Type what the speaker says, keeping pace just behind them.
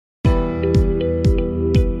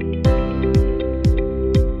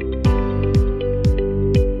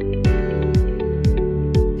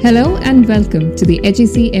Hello and welcome to the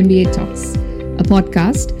HEC MBA Talks, a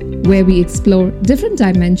podcast where we explore different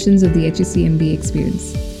dimensions of the HEC MBA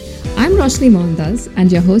experience. I'm Roshni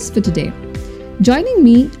and your host for today. Joining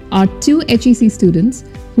me are two HEC students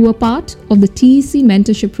who are part of the TEC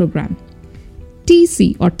Mentorship program.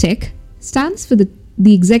 TEC or TEC stands for the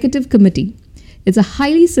Executive Committee. It's a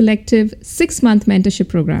highly selective 6-month mentorship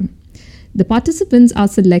program. The participants are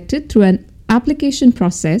selected through an application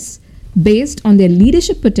process based on their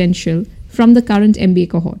leadership potential from the current MBA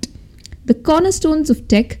cohort. The cornerstones of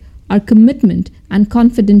TEC are commitment and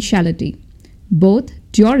confidentiality, both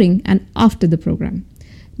during and after the program.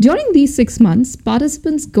 During these 6 months,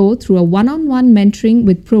 participants go through a one-on-one mentoring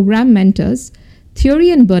with program mentors, Thierry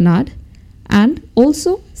and Bernard, and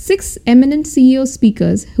also 6 eminent CEO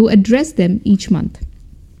speakers who address them each month.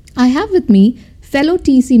 I have with me fellow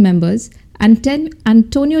TEC members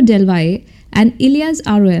Antonio Del Valle and Ilias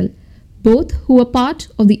ROL, both who are part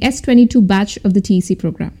of the S22 batch of the TEC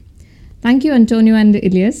program. Thank you, Antonio and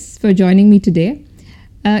Ilias, for joining me today.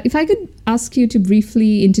 If I could ask you to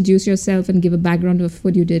briefly introduce yourself and give a background of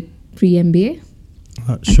what you did pre-MBA.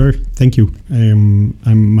 Sure, thank you.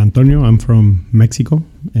 I'm Antonio, I'm from Mexico.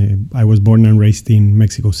 I was born and raised in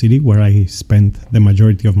Mexico City, where I spent the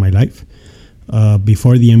majority of my life.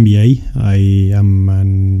 Before the MBA,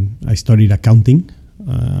 I studied accounting,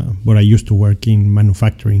 but I used to work in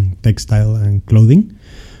manufacturing, textile and clothing.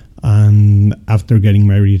 And after getting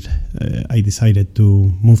married, I decided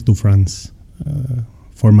to move to France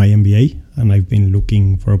for my MBA, and I've been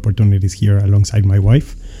looking for opportunities here alongside my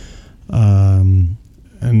wife.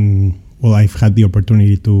 I've had the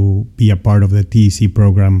opportunity to be a part of the TEC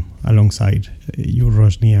program alongside you,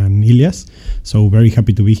 Roshni, and Ilias. So very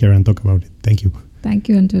happy to be here and talk about it. Thank you. Thank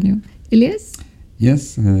you, Antonio. Ilias?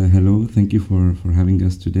 Yes, hello. Thank you for having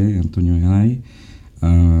us today, Antonio and I.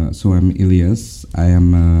 So I'm Ilias.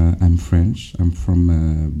 I'm French. I'm from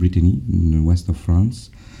Brittany, in the west of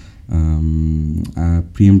France.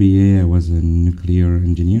 Pre-MBA, I was a nuclear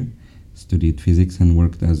engineer, studied physics and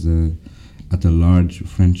worked at a large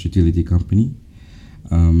French utility company.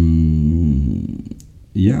 And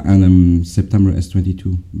I'm September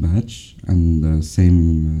S22 batch and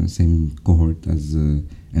same cohort as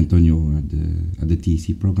Antonio at the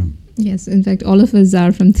TEC program. Yes, in fact, all of us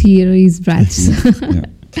are from Thierry's batch. Yeah.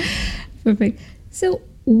 Perfect. So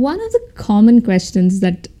one of the common questions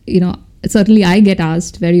that, certainly I get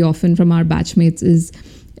asked very often from our batchmates is,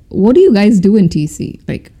 what do you guys do in TEC?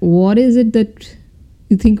 Like, what is it that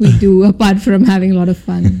you think we do apart from having a lot of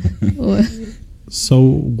fun? So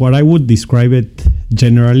what I would describe it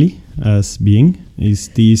generally as being is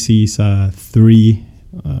TEC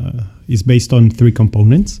is based on 3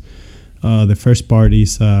 components. The first part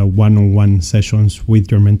is one-on-one sessions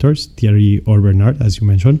with your mentors, Thierry or Bernard, as you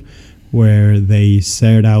mentioned, where they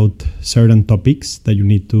set out certain topics that you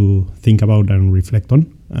need to think about and reflect on,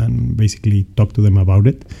 and basically talk to them about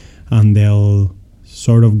it. And they'll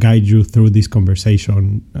sort of guide you through this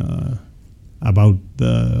conversation about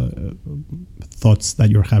the thoughts that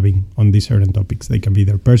you're having on these certain topics. They can be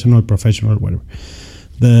either personal, professional, whatever.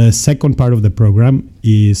 The second part of the program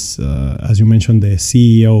is, as you mentioned, the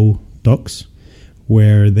CEO talks,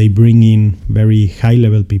 where they bring in very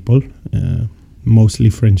high-level people, mostly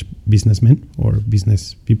French businessmen or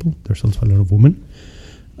business people. There's also a lot of women.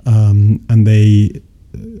 And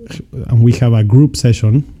we have a group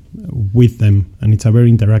session with them, and it's a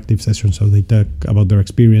very interactive session, so they talk about their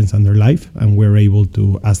experience and their life, and we're able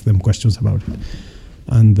to ask them questions about it.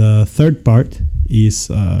 And the third part is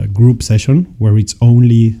a group session where it's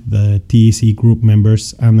only the TEC group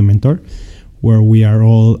members and the mentor, where we are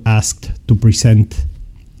all asked to present,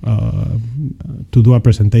 to do a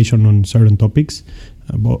presentation on certain topics,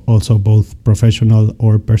 also both professional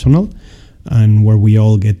or personal, and where we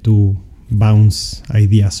all get to bounce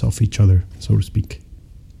ideas off each other, so to speak.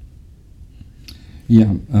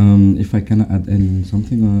 Yeah, if I can add in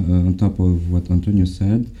something on top of what Antonio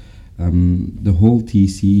said, the whole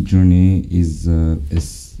TEC journey is I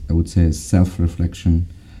would say, a self-reflection,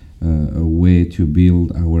 a way to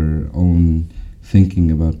build our own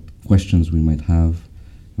thinking about questions we might have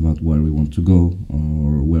about where we want to go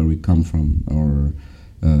or where we come from, or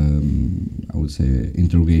I would say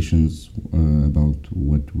interrogations about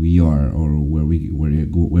what we are or where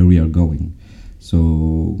we are going.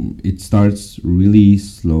 So it starts really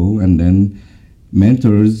slow, and then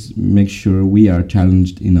mentors make sure we are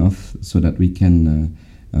challenged enough so that we can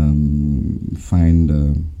find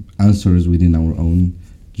answers within our own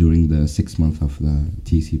during the 6 months of the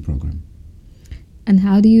TEC program. And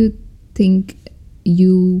how do you think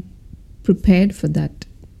you prepared for that?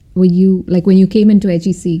 When you came into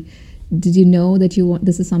HEC, did you know that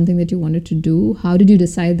this is something that you wanted to do? How did you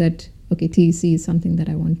decide that, okay, TEC is something that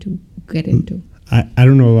I want to get into? I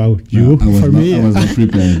don't know about you. I was not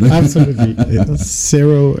prepared. Absolutely.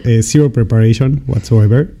 Zero preparation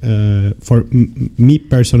whatsoever. For me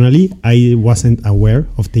personally, I wasn't aware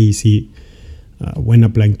of TEC when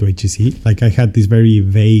applying to HEC. Like, I had this very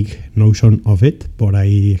vague notion of it, but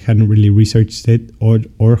I hadn't really researched it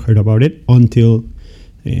or heard about it until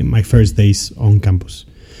my first days on campus.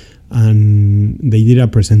 And they did a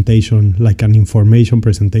presentation, like an information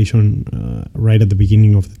presentation, right at the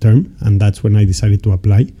beginning of the term, and that's when I decided to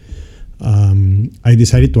apply. I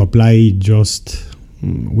decided to apply just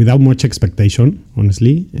without much expectation,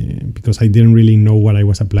 honestly, because I didn't really know what I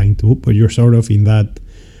was applying to, but you're sort of in that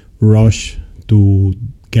rush to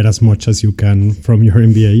get as much as you can from your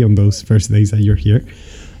MBA on those first days that you're here.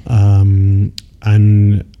 And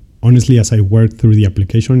honestly, as I worked through the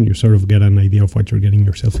application, you sort of get an idea of what you're getting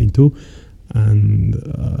yourself into. And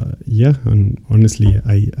and honestly,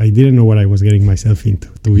 I didn't know what I was getting myself into,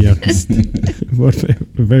 to be honest. But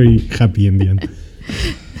very happy in the end.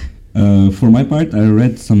 For my part, I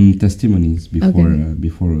read some testimonies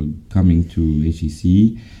before coming to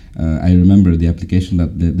HEC. I remember the application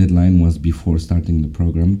that the deadline was before starting the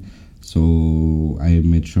program. So I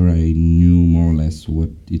made sure I knew more or less what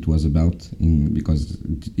it was about, because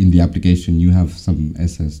in the application you have some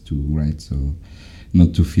essays to write, so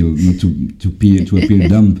not to appear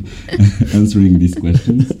dumb answering these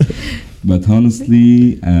questions. But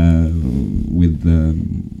honestly, with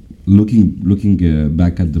looking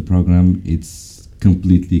back at the program, it's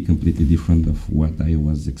completely different of what I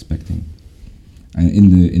was expecting,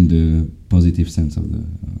 in the positive sense of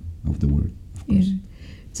the word, of course. Yeah.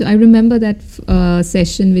 So I remember that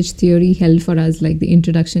session which Theory held for us, like the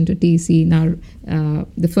introduction to TEC in our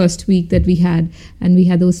the first week that we had, and we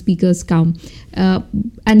had those speakers come,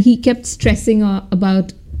 and he kept stressing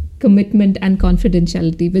about commitment and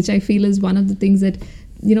confidentiality, which I feel is one of the things that,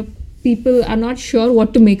 people are not sure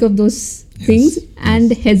what to make of those things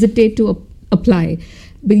and hesitate to apply.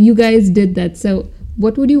 But you guys did that. So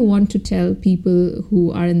what would you want to tell people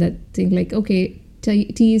who are in that thing, like, okay,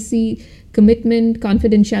 TEC, commitment,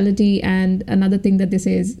 confidentiality, and another thing that they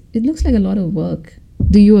say is, it looks like a lot of work.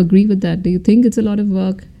 Do you agree with that? Do you think it's a lot of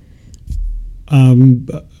work?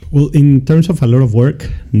 Well, in terms of a lot of work,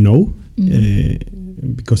 no,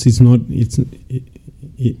 because it's not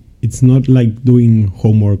like doing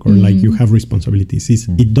homework or like you have responsibilities.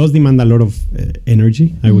 It does demand a lot of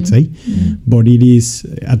energy, I would say, but it is,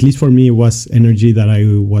 at least for me, it was energy that I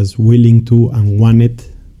was willing to and wanted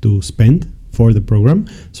to spend for the program,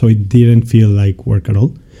 so it didn't feel like work at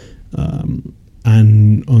all.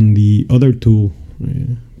 And on the other two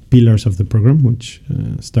pillars of the program, which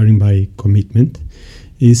starting by commitment,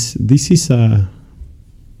 this is a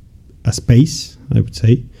space, I would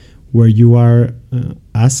say, where you are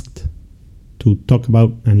asked to talk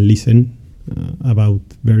about and listen about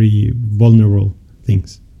very vulnerable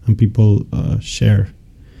things, and people share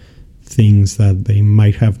things that they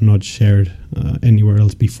might have not shared anywhere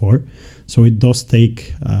else before. So it does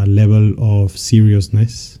take a level of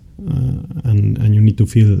seriousness, and you need to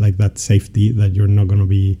feel like that safety, that you're not going to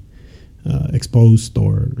be exposed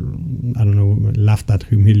or, I don't know, laughed at,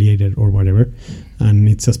 humiliated or whatever. And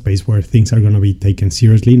it's a space where things are going to be taken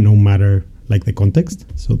seriously, no matter like the context.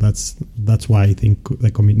 So that's why I think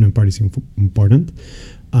the commitment part is important.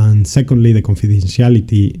 And secondly, the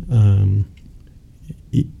confidentiality.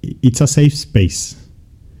 It's a safe space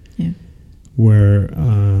where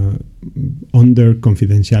under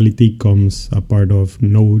confidentiality comes a part of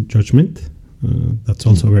no judgment. That's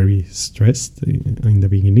also very stressed in the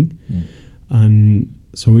beginning. And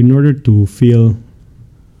so in order to feel,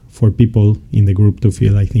 for people in the group to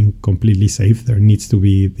feel, I think, completely safe, there needs to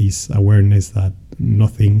be this awareness that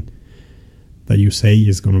nothing that you say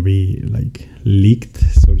is going to be like leaked,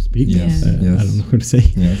 so to speak. I don't know how to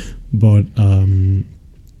say. But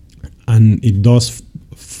and it does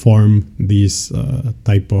form this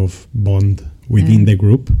type of bond within the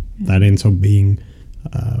group that ends up being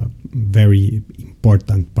a very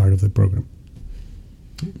important part of the program.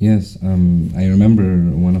 Yes, I remember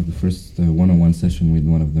one of the first one-on-one session with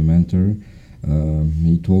one of the mentor.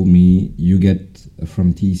 He told me, you get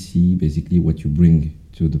from TEC basically what you bring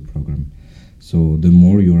to the program. So the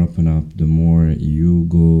more you open up, the more you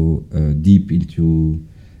go deep into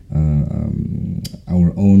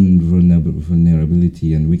our own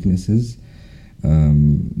vulnerability and weaknesses,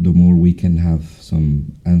 the more we can have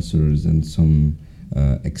some answers and some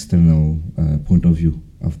external point of view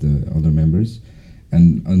of the other members.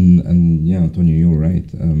 And yeah, Antonio, you're right.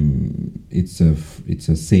 It's a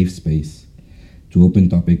safe space to open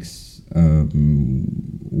topics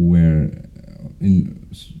where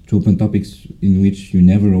to open topics in which you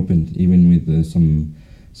never opened, even with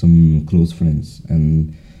some close friends.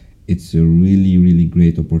 And it's a really, really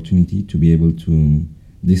great opportunity to be able to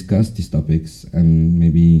discuss these topics and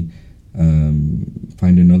maybe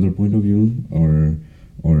find another point of view, or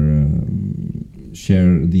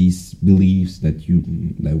share these beliefs that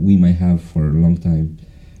we might have for a long time,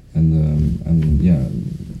 and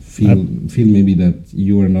feel maybe that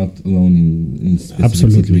you are not alone in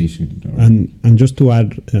specific situation. And just to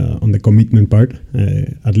add on the commitment part,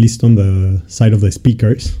 at least on the side of the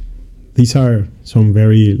speakers, these are some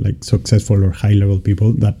very successful or high level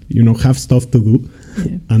people that have stuff to do,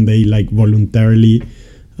 and they voluntarily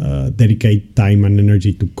dedicate time and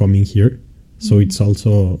energy to coming here. So it's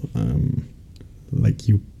also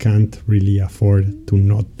you can't really afford to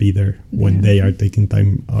not be there when they are taking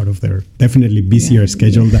time out of their definitely busier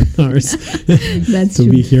schedule than ours to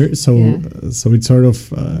be here. So it's sort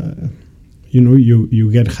of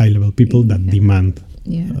you get high level people that demand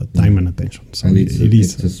time and attention. So and it's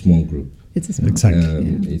a small group. It's a small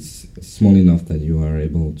exactly. It's small enough that you are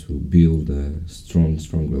able to build a strong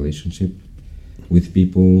relationship with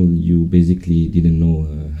people you basically didn't know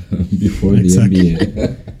before the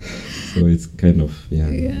MBA. So it's kind of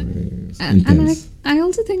intense. And I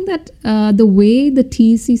also think that the way the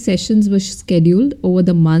TEC sessions were scheduled over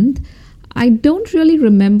the month, I don't really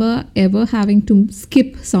remember ever having to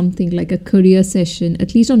skip something like a career session,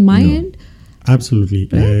 at least on my end. Absolutely.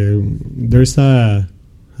 Right? There's I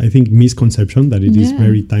think misconception that it is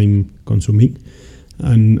very time consuming,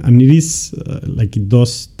 and it is it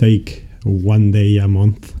does take 1 day a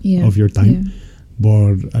month of your time,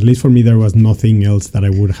 but at least for me there was nothing else that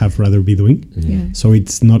I would have rather be doing. So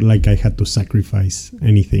it's not like I had to sacrifice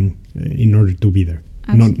anything in order to be there.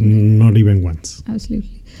 Not even once.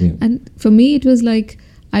 Absolutely. And for me it was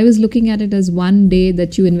I was looking at it as 1 day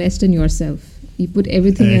that you invest in yourself. You put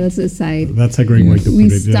everything else aside. That's a great way to put it. We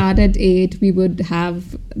start at 8. We would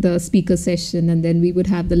have the speaker session, and then we would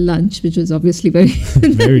have the lunch, which was obviously very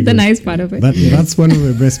the nice part of it. That's one of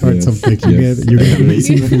the best parts of TEC. You get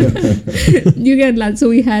amazing food. You get lunch. So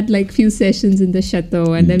we had few sessions in the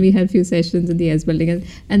chateau, and then we had few sessions in the S building,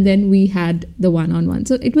 and then we had the one-on-one.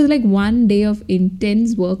 So it was 1 day of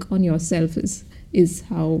intense work on yourself is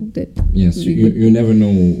how that. Yes, you never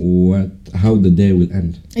know how the day will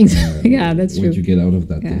end. Exactly. That's true. What you get out of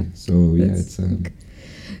that day. So it's a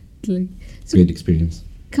great experience.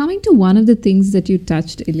 Coming to one of the things that you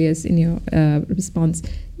touched, Ilias, in your response,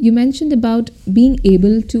 you mentioned about being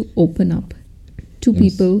able to open up to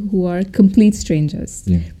people who are complete strangers.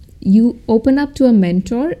 Yeah. You open up to a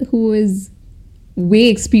mentor who is way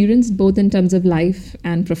experienced both in terms of life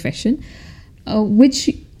and profession, which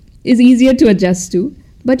is easier to adjust to,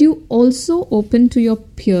 but you also open to your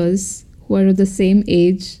peers who are the same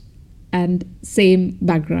age and same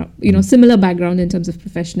background, similar background in terms of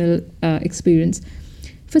professional experience.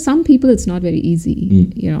 For some people, it's not very easy.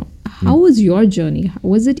 How was your journey?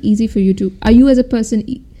 Was it easy for you are you as a person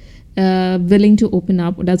willing to open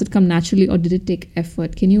up, or does it come naturally, or did it take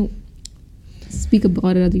effort? Can you speak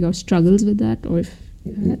about your struggles with that, or if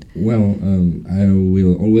you had? Well, I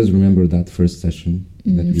will always remember that first session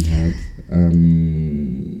that we had.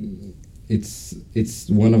 It's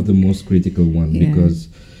one of the most critical one because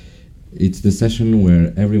it's the session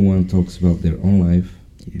where everyone talks about their own life,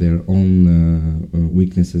 their own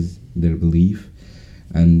weaknesses, their belief,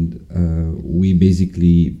 and we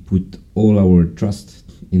basically put all our trust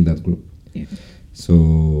in that group.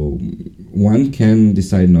 So one can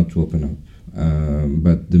decide not to open up.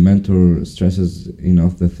 But the mentor stresses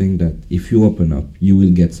enough the thing that if you open up, you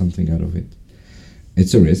will get something out of it.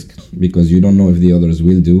 It's a risk because you don't know if the others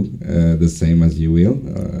will do the same as you will.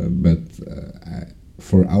 But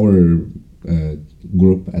for our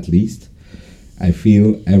group, at least, I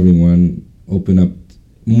feel everyone opened up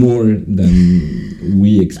more than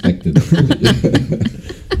we expected.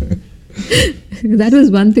 That was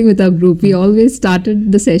one thing with our group. We always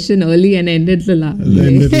started the session early and ended the last.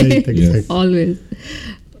 Ended late, exactly. Always.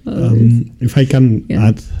 If I can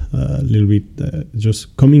add a little bit,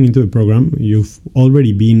 just coming into the program, you've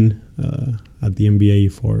already been at the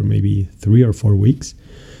MBA for maybe 3 or 4 weeks.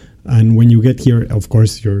 And when you get here, of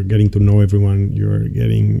course, you're getting to know everyone. You're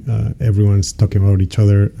getting, everyone's talking about each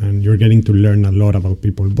other, and you're getting to learn a lot about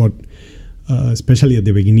people. But especially at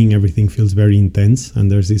the beginning, everything feels very intense,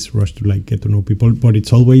 and there's this rush to get to know people. But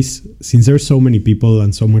it's always, since there's so many people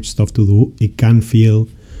and so much stuff to do, it can feel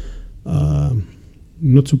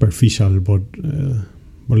not superficial, but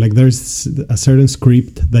there's a certain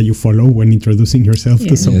script that you follow when introducing yourself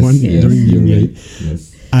to someone during the MBA.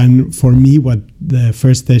 And for me, what the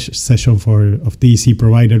first session of TEC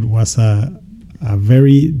provided was a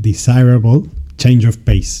very desirable change of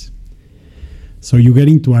pace. So you get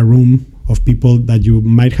into a room of people that you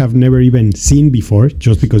might have never even seen before,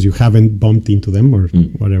 just because you haven't bumped into them or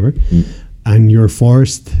whatever. And you're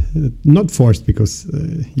forced, not forced because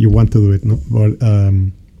you want to do it, no, but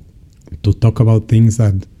to talk about things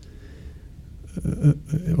that,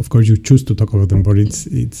 of course, you choose to talk about them, but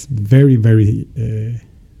it's very, very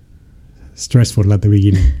stressful at the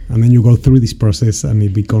beginning. And then you go through this process and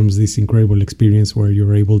it becomes this incredible experience where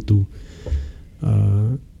you're able to,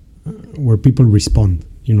 where people respond,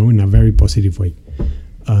 in a very positive way.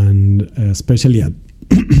 And especially at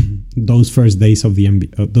those first days of the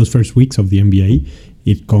those first weeks of the MBA,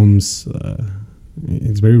 it comes,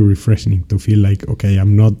 it's very refreshing to feel like, okay,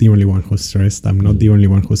 I'm not the only one who's stressed. I'm not the only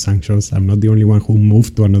one who's anxious. I'm not the only one who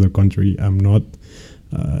moved to another country. I'm not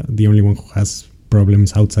the only one who has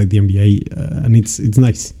problems outside the MBA. And it's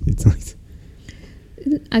nice. It's nice.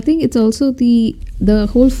 I think it's also the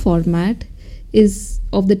whole format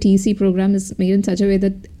of the TEC program is made in such a way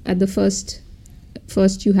that at the first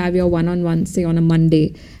you have your one-on-one, say on a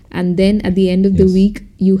Monday, and then at the end of the week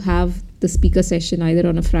you have the speaker session either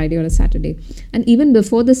on a Friday or a Saturday. And even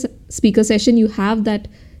before the speaker session, you have that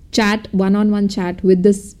one-on-one chat with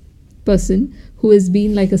this person who has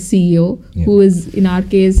been like a CEO, who is, in our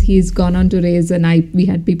case, he's gone on to raise we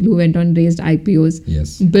had people who went on raised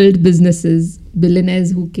IPOs, build businesses,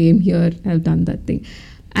 billionaires who came here have done that thing.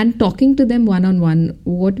 And talking to them one-on-one,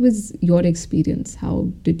 what was your experience? How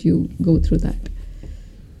did you go through that?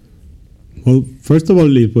 Well, first of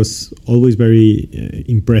all, it was always very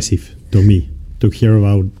impressive to me to hear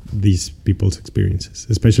about these people's experiences,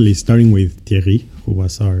 especially starting with Thierry, who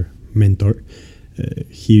was our mentor.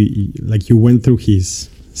 You went through his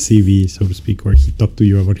CV, so to speak, where he talked to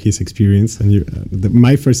you about his experience, and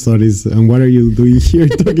my first thought is, and what are you doing here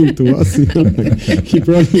talking to us? He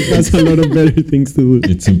probably has a lot of better things to do.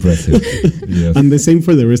 It's impressive. Yes. And the same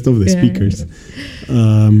for the rest of the speakers.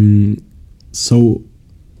 So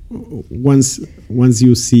once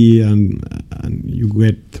you see and you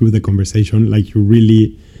get through the conversation, like, you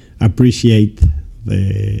really appreciate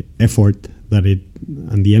the effort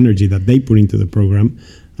and the energy that they put into the program,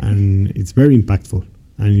 and it's very impactful,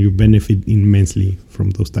 and you benefit immensely from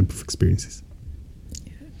those type of experiences.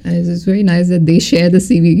 And it's very nice that they share the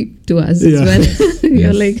CV to us as well.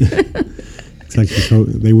 You're like exactly. So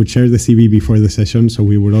they would share the CV before the session, so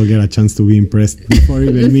we would all get a chance to be impressed before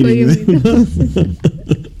even meeting them.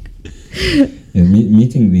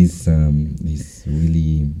 Meeting these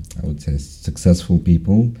really, I would say, successful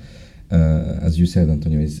people, as you said,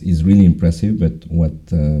 Antonio, is really impressive. But what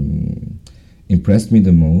impressed me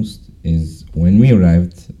the most is when we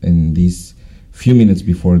arrived, in these few minutes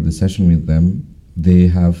before the session with them, they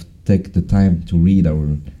have taken the time to read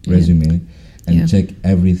our resume and check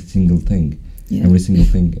every single thing.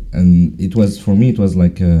 And it was, for me, it was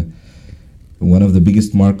like one of the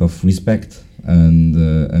biggest mark of respect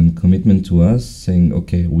and commitment to us, saying,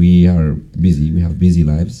 okay, we are busy, we have busy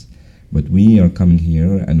lives, but we are coming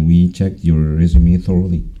here and we checked your resume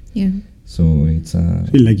thoroughly. So it's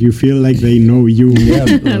like you feel like they know you. Before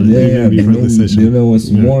the session. They know us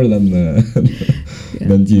more than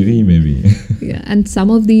Thierry, maybe. And some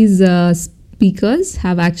of these speakers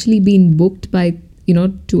have actually been booked by,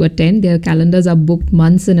 to attend. Their calendars are booked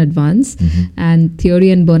months in advance, and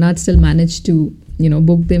Thierry and Bernard still managed to,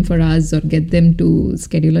 book them for us or get them to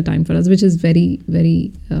schedule a time for us, which is very,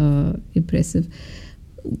 very impressive.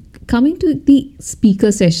 Coming to the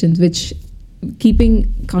speaker sessions, which, keeping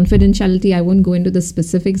confidentiality, I won't go into the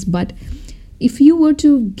specifics, but if you were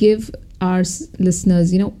to give our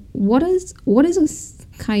listeners, what is a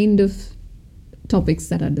kind of topics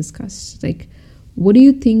that are discussed? Like, what do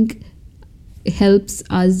you think helps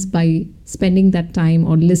us by spending that time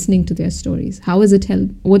or listening to their stories? How has it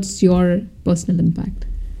helped? What's your personal impact?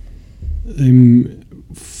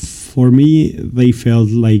 For me, they felt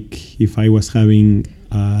like if I was having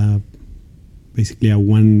basically a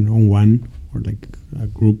one-on-one or like a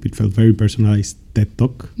group, it felt very personalized TED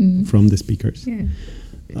Talk from the speakers.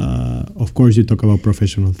 Of course, you talk about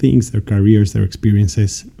professional things, their careers, their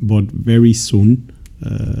experiences, but very soon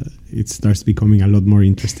it starts becoming a lot more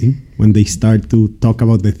interesting when they start to talk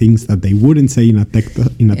about the things that they wouldn't say in a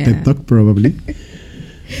TED Talk, probably.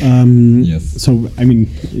 So, I mean,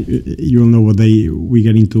 you'll know we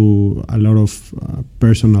get into a lot of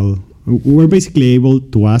personal. We're basically able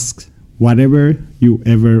to ask whatever you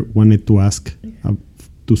ever wanted to ask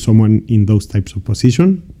to someone in those types of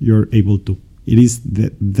position. You're able to. It is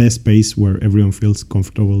the space where everyone feels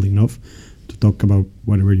comfortable enough to talk about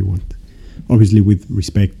whatever you want. obviously with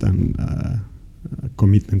respect and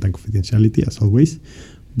commitment and confidentiality as always.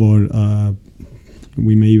 But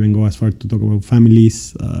we may even go as far to talk about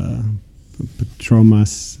families,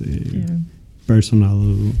 traumas,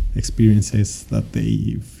 personal experiences that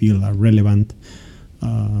they feel are relevant,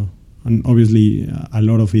 and obviously a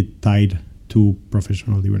lot of it tied to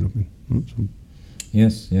professional development. No? So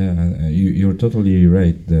yes, you're totally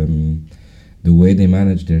right. The way they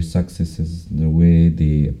manage their successes, the way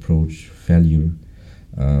they approach failure,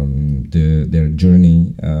 their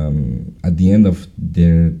journey. At the end of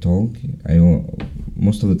their talk,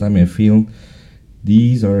 most of the time I feel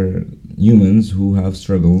these are humans who have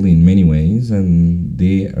struggled in many ways, and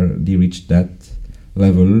they reached that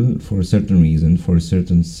level for a certain reason, for a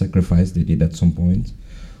certain sacrifice they did at some point,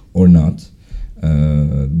 or not.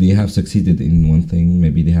 They have succeeded in one thing,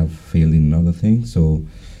 maybe they have failed in another thing. So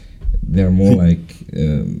they're more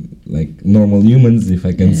like normal humans, if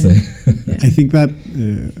I can say. I think that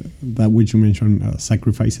which you mentioned,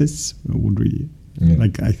 sacrifices, would be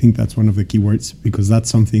like, I think that's one of the key words, because that's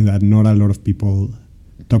something that not a lot of people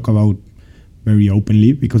talk about very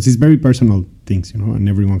openly, because it's very personal things, and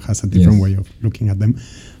everyone has a different way of looking at them.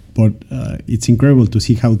 But it's incredible to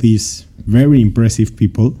see how these very impressive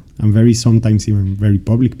people, and sometimes even very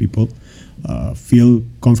public people, feel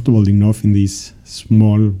comfortable enough in this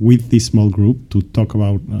small group to talk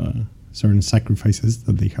about certain sacrifices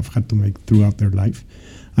that they have had to make throughout their life.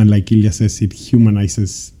 And like Ilias says, it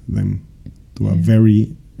humanizes them to a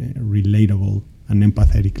very relatable and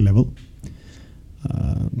empathetic level.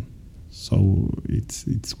 So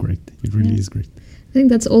it's great. It really is great. I think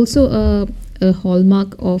that's also a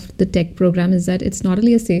hallmark of the TEC program, is that it's not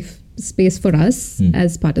only a safe space for us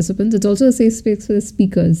as participants, it's also a safe space for the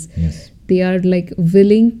speakers. Yes. They are like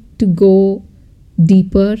willing to go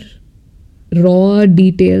deeper, raw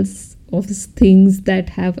details of things that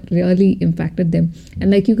have really impacted them.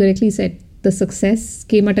 And like you correctly said, the success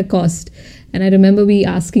came at a cost. And I remember we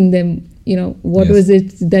asking them, what was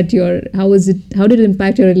it that how did it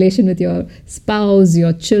impact your relation with your spouse,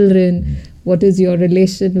 your children? What is your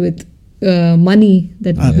relation with money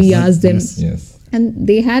that we asked them? Yes. And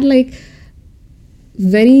they had like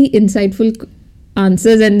very insightful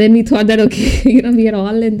answers. And then we thought that, okay, we are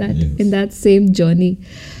all in that same journey.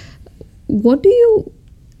 What do you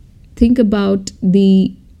think about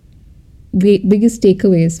the biggest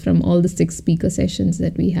takeaways from all the 6 speaker sessions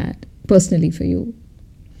that we had personally for you?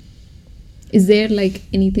 Is there like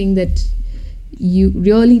anything that you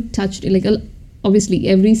really touched? Like, obviously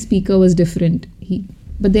every speaker was different,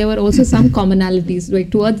 but there were also some commonalities.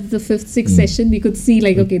 Like towards the 5th, 6th session, we could see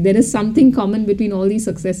like, okay, there is something common between all these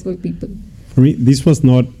successful people. For me, this was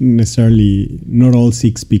not all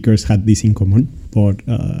 6 speakers had this in common, but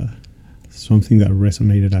something that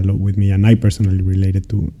resonated a lot with me, and I personally related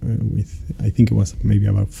to with, I think it was maybe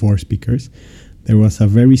about 4 speakers. There was a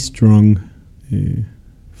very strong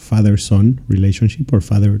father-son relationship or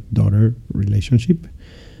father-daughter relationship,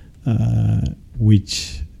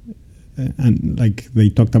 which and like they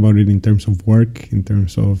talked about it in terms of work, in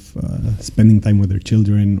terms of spending time with their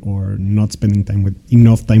children or not spending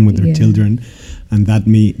enough time with their children, and that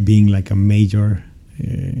being like a major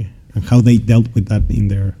and how they dealt with that in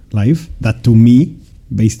their life. That to me,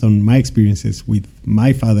 based on my experiences with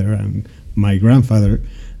my father and my grandfather,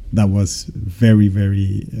 that was very,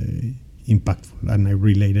 very impactful, and I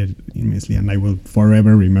related immensely, and I will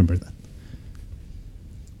forever remember that.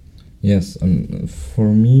 Yes, for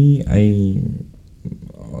me,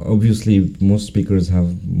 obviously most speakers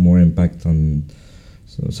have more impact on.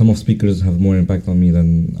 So some of speakers have more impact on me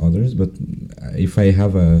than others, but if I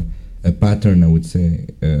have a pattern, I would say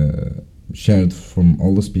shared from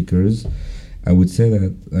all the speakers, I would say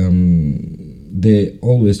that they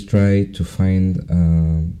always try to find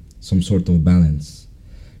some sort of balance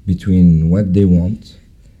between what they want,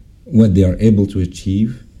 what they are able to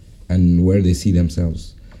achieve, and where they see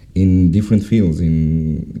themselves in different fields,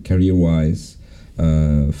 in career-wise,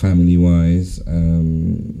 family-wise,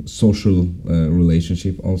 social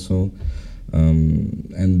relationship also.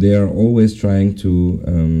 And they are always trying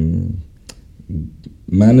to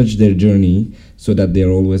manage their journey so that they're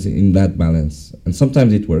always in that balance. And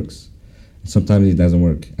sometimes it works, sometimes it doesn't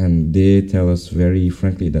work. And they tell us very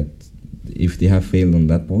frankly that if they have failed on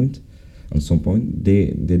that point, on some point,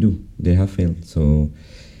 they have failed. So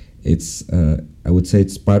it's, I would say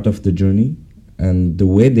it's part of the journey. And the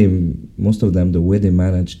way most of them, the way they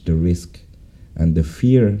manage the risk and the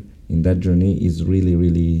fear in that journey is really,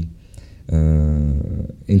 really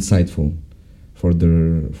insightful for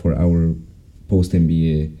our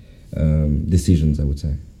post-MBA decisions, I would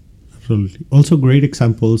say. Absolutely. Also great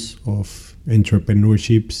examples of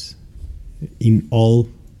entrepreneurships in all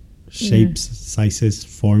shapes, sizes,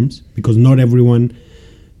 forms, because not everyone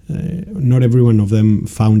of them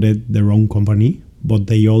founded their own company, but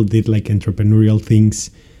they all did like entrepreneurial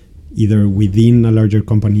things, either within a larger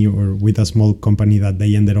company or with a small company that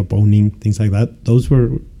they ended up owning, things like that. Those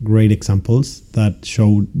were great examples that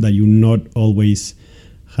showed that you not always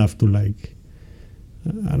have to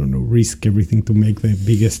risk everything to make the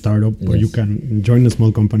biggest startup, or you can join a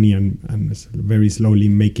small company and very slowly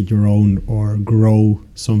make it your own, or grow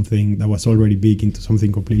something that was already big into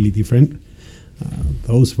something completely different.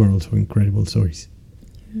 Those were also incredible stories.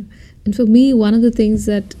 Yeah. And for me, one of the things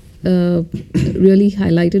that really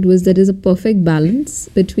highlighted was there is a perfect balance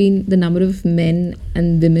between the number of men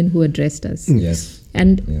and women who addressed us. Yes.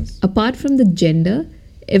 And apart from the gender,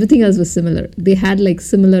 everything else was similar. They had like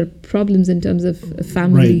similar problems in terms of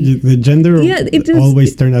family. Right. The gender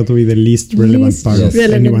always turned out to be the least relevant part of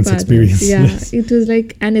anyone's experience. Yeah, yes. It was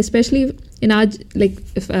like, and especially in our,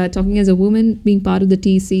 if talking as a woman, being part of the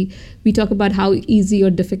TEC, we talk about how easy or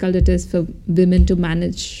difficult it is for women to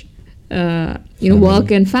manage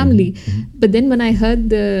work and family. Mm-hmm. But then when I heard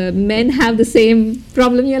the men have the same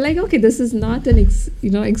problem, you're like, okay, this is not an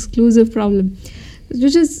exclusive problem.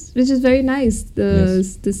 Which is very nice, the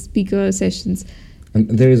speaker sessions. And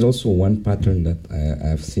there is also one pattern that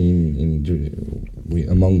I've seen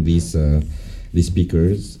among these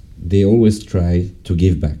speakers. They always try to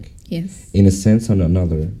give back. Yes. In a sense or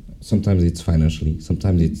another. Sometimes it's financially,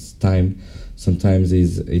 sometimes it's time, sometimes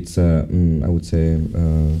it's I would say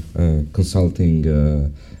consulting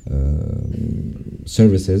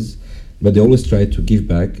services, but they always try to give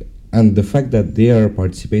back. And the fact that they are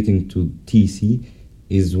participating to TEC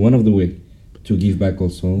is one of the way to give back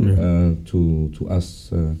also to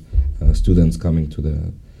us students coming to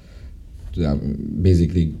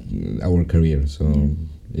basically our career. So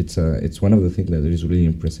it's one of the things that is really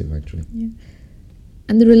impressive actually. Yeah.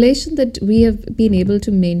 And the relation that we have been able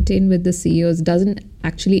to maintain with the CEOs doesn't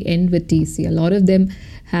actually end with TEC. A lot of them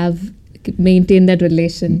have maintained that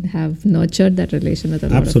relation, have nurtured that relation with a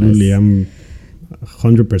lot of us. Absolutely. I'm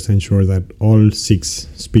 100% sure that all 6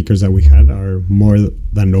 speakers that we had are more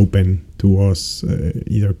than open to us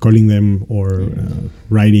either calling them or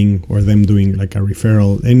writing, or them doing like a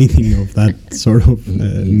referral, anything of that sort of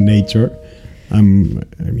nature.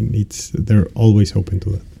 They're always open to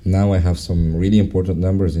that. Now I have some really important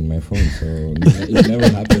numbers in my phone, so it never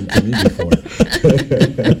happened to me before.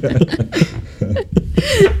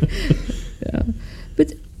 Yeah.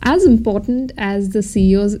 But as important as the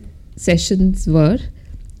CEO's sessions were,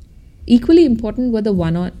 equally important were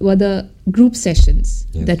the group sessions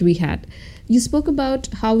that we had. You spoke about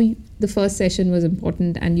how the first session was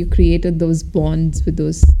important and you created those bonds with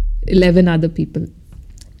those 11 other people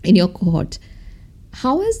in your cohort.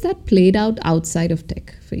 How has that played out outside of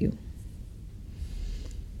tech for you?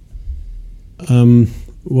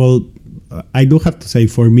 Well, I do have to say,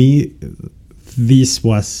 for me, this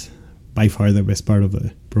was by far the best part of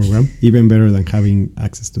the program, even better than having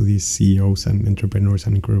access to these CEOs and entrepreneurs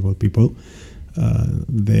and incredible people.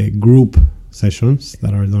 The group sessions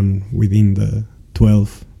that are done within the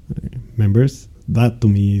 12 members, that to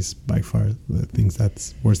me is by far the things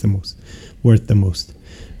that's worth the most.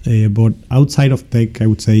 But outside of tech, I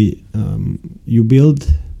would say you build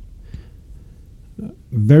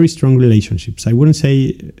very strong relationships. I wouldn't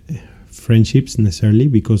say friendships necessarily,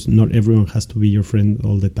 because not everyone has to be your friend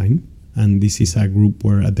all the time. And this is a group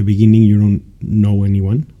where at the beginning you don't know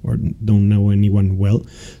anyone or don't know anyone well.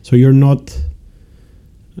 So you're not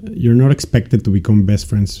expected to become best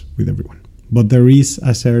friends with everyone. But there is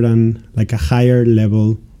a certain, like a higher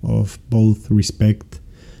level of both respect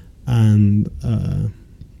and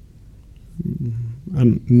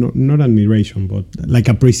not admiration, but like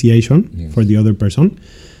appreciation for the other person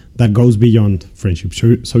that goes beyond friendship.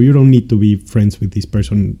 So you don't need to be friends with this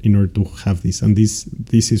person in order to have this. And this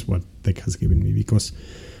is what tech has given me, because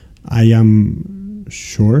I am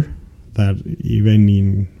sure that even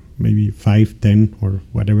in maybe 5, 10 or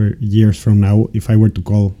whatever years from now, if I were to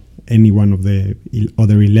call any one of the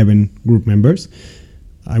other 11 group members,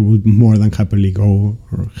 I would more than happily go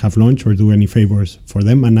or have lunch or do any favors for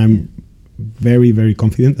them. And I'm very, very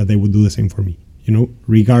confident that they would do the same for me,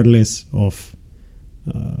 regardless of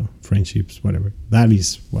friendships, whatever. That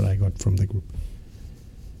is what I got from the group.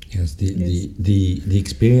 Yes, the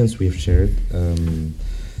experience we've shared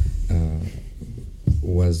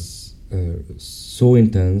was so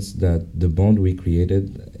intense that the bond we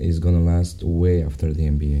created is going to last way after the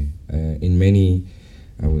MBA. In many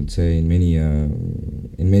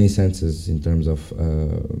senses, in terms of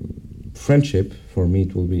friendship, for me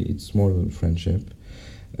it's more than friendship.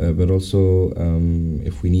 but also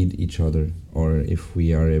if we need each other, or if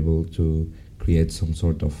we are able to create some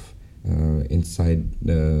sort of inside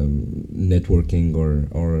networking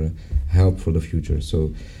or help for the future.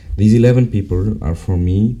 So these 11 people are for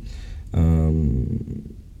me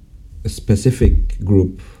a specific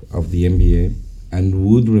group of the MBA, and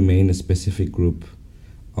would remain a specific group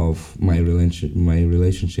of my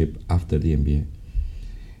relationship after the MBA.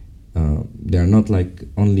 They are not like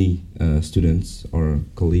only students or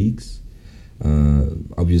colleagues.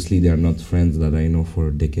 Obviously, they are not friends that I know for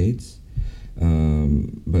decades.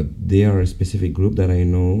 But they are a specific group that I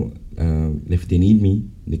know. If they need me,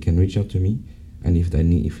 they can reach out to me, and if I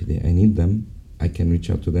need them, I can reach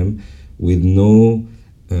out to them with no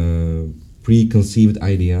preconceived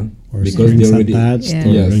idea, or because they already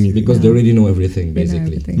they already know everything,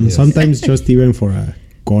 basically. Yes. Sometimes just even for a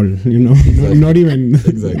call, exactly. not even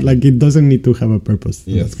exactly. Like it doesn't need to have a purpose.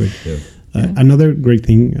 Yes. That's great. Yes. Another great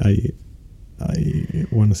thing I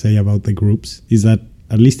want to say about the groups is that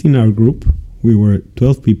at least in our group, we were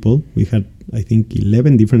 12 people. We had, I think,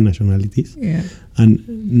 11 different nationalities. Yeah. And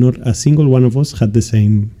not a single one of us had the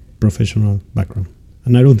same professional background.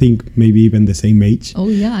 And I don't think maybe even the same age. Oh,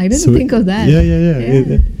 yeah. I didn't think of that.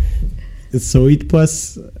 Yeah. So it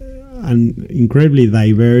was an incredibly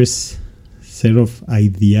diverse set of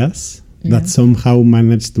ideas that somehow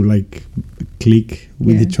managed to like click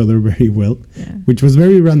with each other very well, which was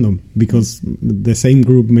very random because the same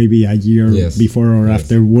group maybe a year before or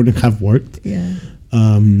after wouldn't have worked. Yeah.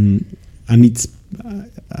 And it's,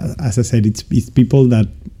 as I said, it's people that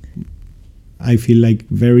I feel like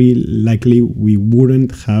very likely we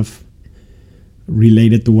wouldn't have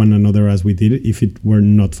related to one another as we did if it were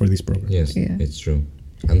not for this program. Yes, it's true.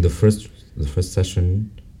 And the first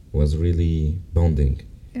session was really bonding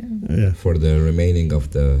for the remaining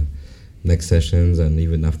of the next sessions and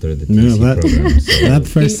even after the TEC program. So that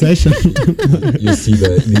first session. You see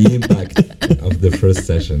the impact of the first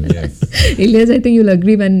session, yes. Ilias, I think you'll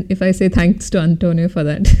agree if I say thanks to Antonio for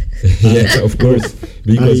that. Yes, of course,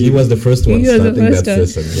 because he was the first one starting that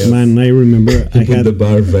session. Yes. Man, I remember he put the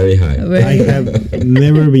bar very high. I have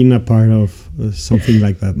never been a part of something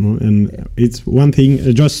like that. No? And it's one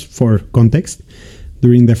thing, just for context,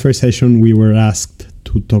 during the first session we were asked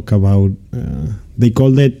to talk about, they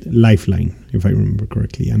called it Lifeline, if I remember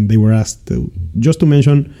correctly. And they were asked just to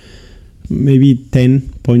mention maybe 10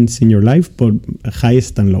 points in your life, but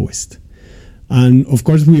highest and lowest. And of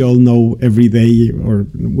course, we all know every day, or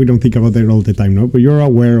we don't think about it all the time, no? But you're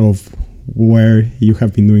aware of where you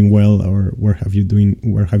have been doing well, or where have you been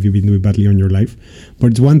doing badly on your life.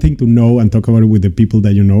 But it's one thing to know and talk about it with the people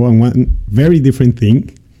that you know, and one very different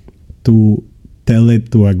thing to tell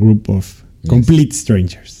it to a group of complete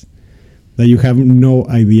strangers that you have no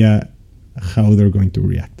idea how they're going to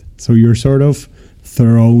react. So you're sort of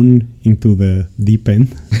thrown into the deep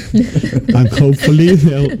end and hopefully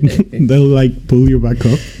they'll like pull you back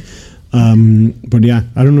up. But yeah,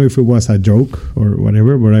 I don't know if it was a joke or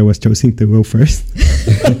whatever, but I was chosen to go first.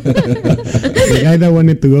 The guy that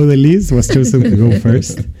wanted to go the least was chosen to go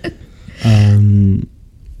first. And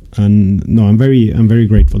no, I'm very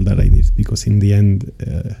grateful that I did, because in the end,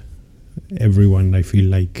 everyone, I feel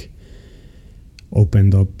like,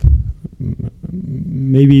 opened up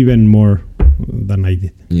maybe even more than I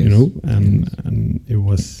did, and it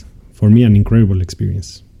was for me an incredible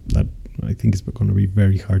experience that I think is going to be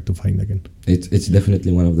very hard to find again. It's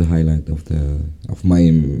definitely one of the highlights of my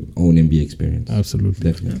own MBA experience.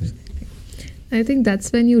 Absolutely, definitely. I think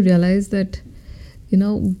that's when you realize that,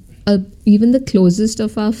 even the closest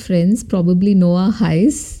of our friends probably know our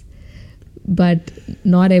highs, but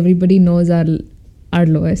not everybody knows our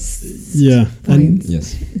lowest. Yeah,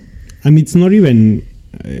 points. And it's not even,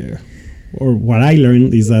 or what I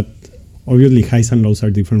learned is that obviously highs and lows are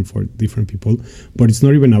different for different people, but it's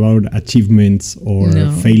not even about achievements or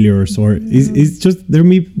failures, or it's just, there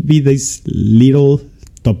may be these little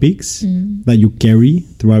topics that you carry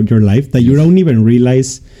throughout your life that you don't even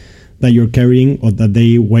realize that you're carrying, or that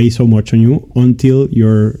they weigh so much on you until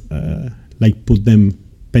you're put them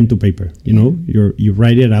pen to paper, you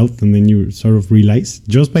write it out, and then you sort of realize,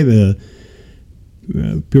 just by the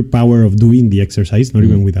pure power of doing the exercise, not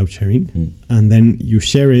even without sharing, and then you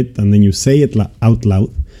share it, and then you say it out loud,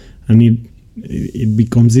 and it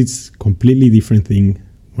becomes this completely different thing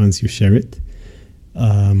once you share it,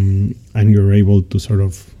 and you're able to sort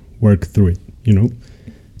of work through it,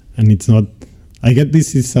 and it's not, I get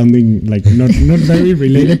this is something like not very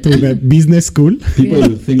related to the business school. People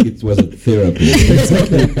will think it was a therapy.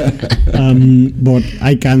 Exactly. But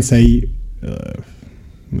I can say,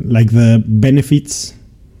 the benefits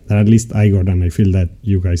that at least I got, and I feel that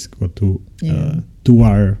you guys got to, to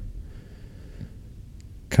our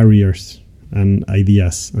careers and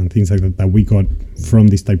ideas and things like that we got from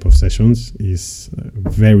this type of sessions is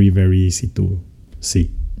very, very easy to see.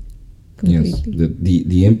 Yes,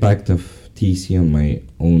 the impact of TEC on my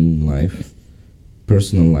own life,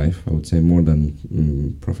 personal life, I would say more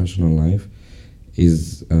than professional life,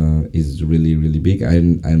 is really, really big,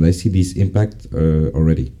 and I see this impact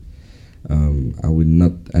already. I will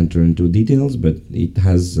not enter into details, but it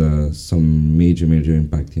has some major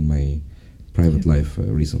impact in my private life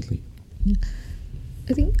recently.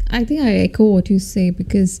 I think I echo what you say,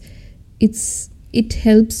 because it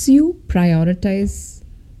helps you prioritize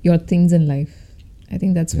your things in life. I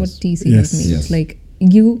think that's what TEC means. Yes. It's like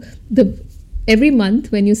every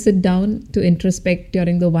month when you sit down to introspect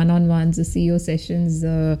during the one-on-ones, the CEO sessions,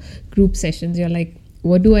 the group sessions, you're like,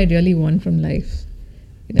 what do I really want from life?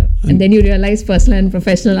 And then you realize personal and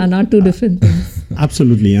professional are not two different things.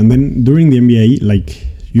 Absolutely. And then during the MBA, like,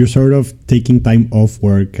 you're sort of taking time off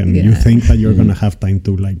work and you think that you're going to have time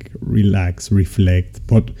to like relax, reflect.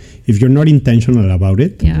 But if you're not intentional about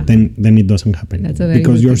it, then it doesn't happen.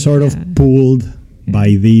 Because you're sort of pulled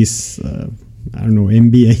by this,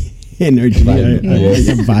 MBA energy,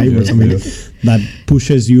 vibe or something that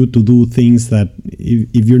pushes you to do things that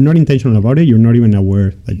if you're not intentional about it, you're not even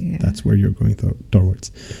aware that that's where you're going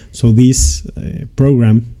towards. So this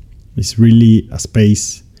program is really a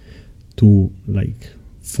space to like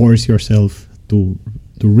force yourself to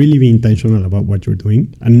really be intentional about what you're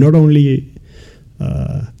doing, and not only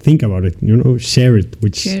think about it, share it,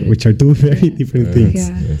 which are two very different things.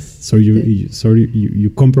 So you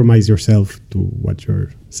compromise yourself to what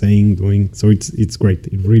you're saying, doing. So it's great.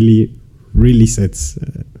 It really sets,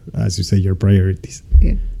 as you say, your priorities.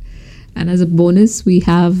 Yeah. And as a bonus, we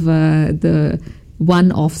have the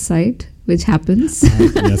one offsite, which happens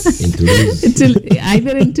in Toulouse.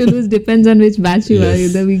 Either in Toulouse, depends on which batch you are.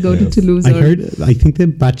 Either we go to Toulouse. I think the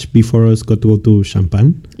batch before us got to go to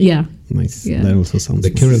Champagne. Yeah. Nice. Yeah. That also sounds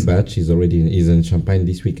the current batch is in Champagne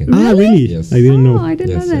this weekend. Ah, really? Yes. I didn't know. I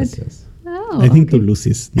didn't know that. Yes. Oh, I think Toulouse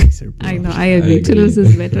is nicer. I know. I agree. Toulouse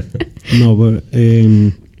is better. No, but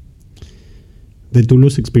the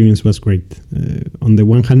Toulouse experience was great. On the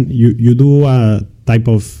one hand, you do a type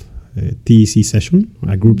of TEC session,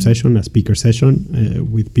 a group session, a speaker session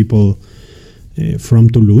with people from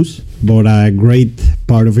Toulouse. But a great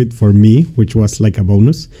part of it for me, which was like a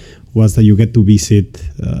bonus, was that you get to visit,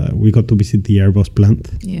 we got to visit the Airbus plant,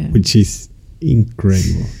 which is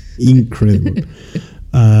incredible.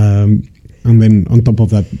 And then on top of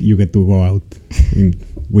that, you get to go out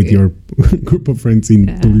with your group of friends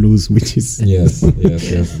in Toulouse, which is... Yes.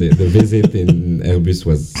 The visit in Airbus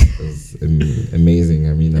was amazing.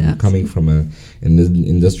 I mean, I'm coming from an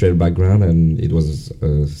industrial background, and it was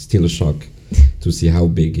still a shock to see how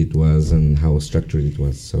big it was and how structured it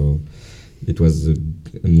was. So it was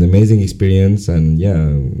an amazing experience, and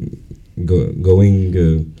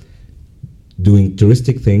doing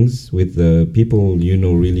touristic things with the people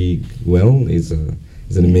really well is an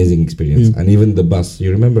amazing experience. And even the bus,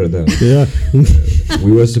 you remember that?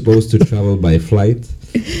 We were supposed to travel by flight,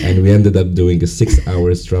 and we ended up doing a 6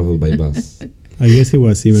 hours travel by bus. I guess it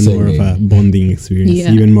was even more of a bonding experience,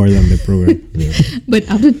 even more than the program. But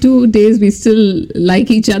after 2 days, we still like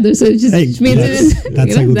each other, so it just means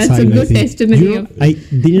that's a good that's sign, a good testimony. I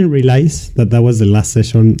didn't realize that was the last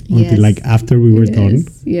session until like after we were done.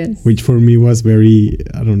 Yes. Which for me was very,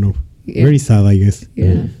 I don't know, very sad, I guess.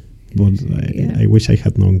 Yeah. But I wish I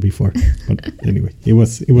had known before. But anyway, it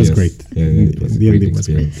was great. Yeah, it was the great ending was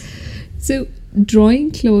great. So, drawing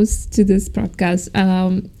close to this podcast,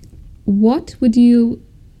 what would you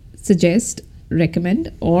suggest,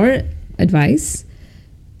 recommend, or advise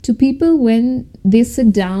to people when they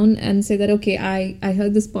sit down and say that, okay, I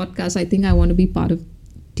heard this podcast, I think I want to be part of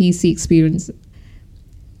TEC experience.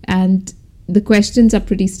 And the questions are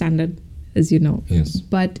pretty standard, as you know. Yes.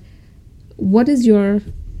 But what is your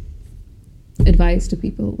advice to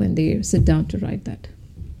people when they sit down to write that?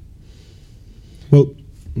 Well,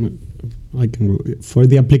 I can go. For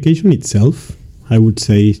the application itself, I would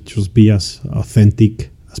say just be as authentic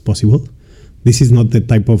as possible. This is not the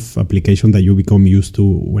type of application that you become used to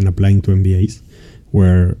when applying to MBAs,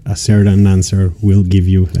 where a certain answer will give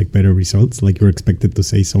you like better results, like you're expected to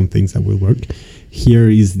say some things that will work. Here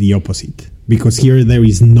is the opposite, because here there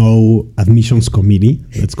is no admissions committee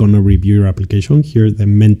that's going to review your application. Here the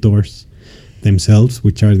mentors themselves,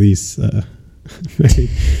 which are these very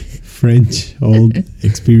French old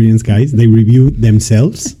experienced guys, they review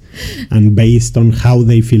themselves, and based on how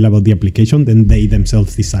they feel about the application, then they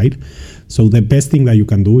themselves decide. So the best thing that you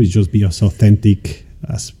can do is just be as authentic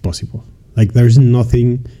as possible. Like there's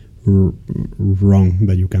nothing wrong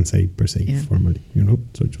that you can say per se formally,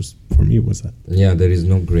 So just for me it was that. Yeah, there is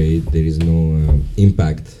no grade, there is no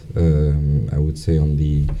impact, I would say, on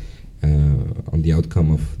the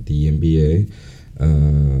outcome of the MBA.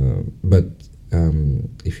 But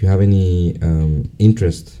if you have any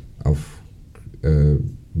interest of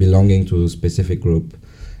belonging to a specific group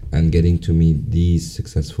and getting to meet these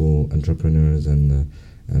successful entrepreneurs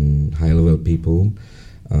and high-level people,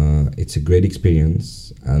 it's a great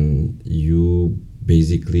experience, and you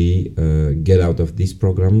basically get out of this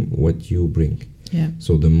program what you bring. Yeah.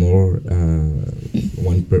 So the more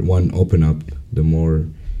one open up, the more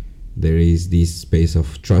there is this space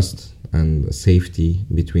of trust and safety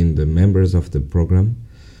between the members of the program.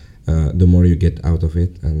 The more you get out of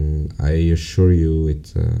it, and I assure you,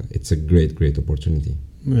 it's a great opportunity.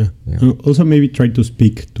 Yeah. Also, maybe try to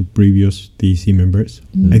speak to previous TEC members.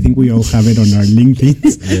 I think we all have it on our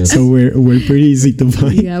LinkedIn, so we're pretty easy to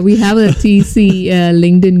find. Yeah, we have a TEC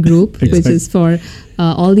LinkedIn group, which is for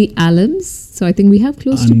all the alums. So I think we have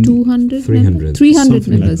close to 200 300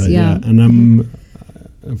 members. Like that, yeah. And I'm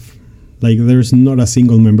there's not a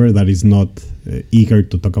single member that is not eager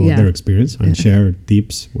to talk about their experience and share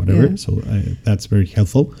tips, whatever. Yeah. So that's very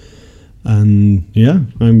helpful. And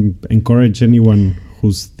I'm encourage anyone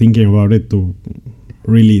who's thinking about it to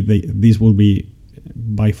really, this will be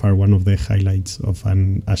by far one of the highlights of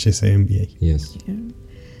an HSA MBA. Yes. Yeah.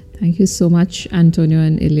 Thank you so much, Antonio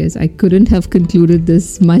and Ilias. I couldn't have concluded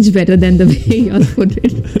this much better than the way you all put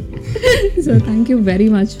it. So thank you very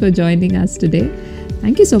much for joining us today.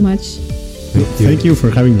 Thank you so much. Thank you. Thank you for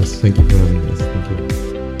having us. Thank you for having us.